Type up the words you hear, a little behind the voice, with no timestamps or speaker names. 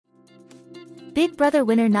Big Brother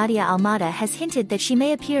winner Nadia Almada has hinted that she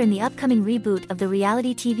may appear in the upcoming reboot of the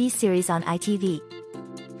reality TV series on ITV.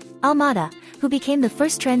 Almada, who became the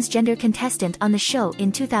first transgender contestant on the show in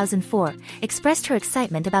 2004, expressed her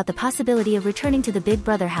excitement about the possibility of returning to the Big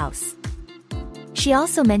Brother house. She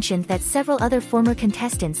also mentioned that several other former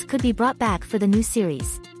contestants could be brought back for the new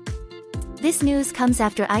series. This news comes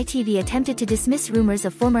after ITV attempted to dismiss rumors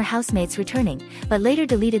of former housemates returning, but later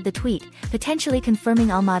deleted the tweet, potentially confirming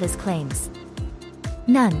Almada's claims.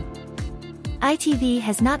 None. ITV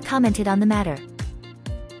has not commented on the matter.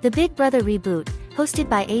 The Big Brother reboot, hosted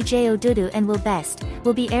by AJ Odudu and Will Best,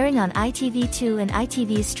 will be airing on ITV2 and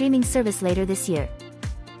ITV's streaming service later this year.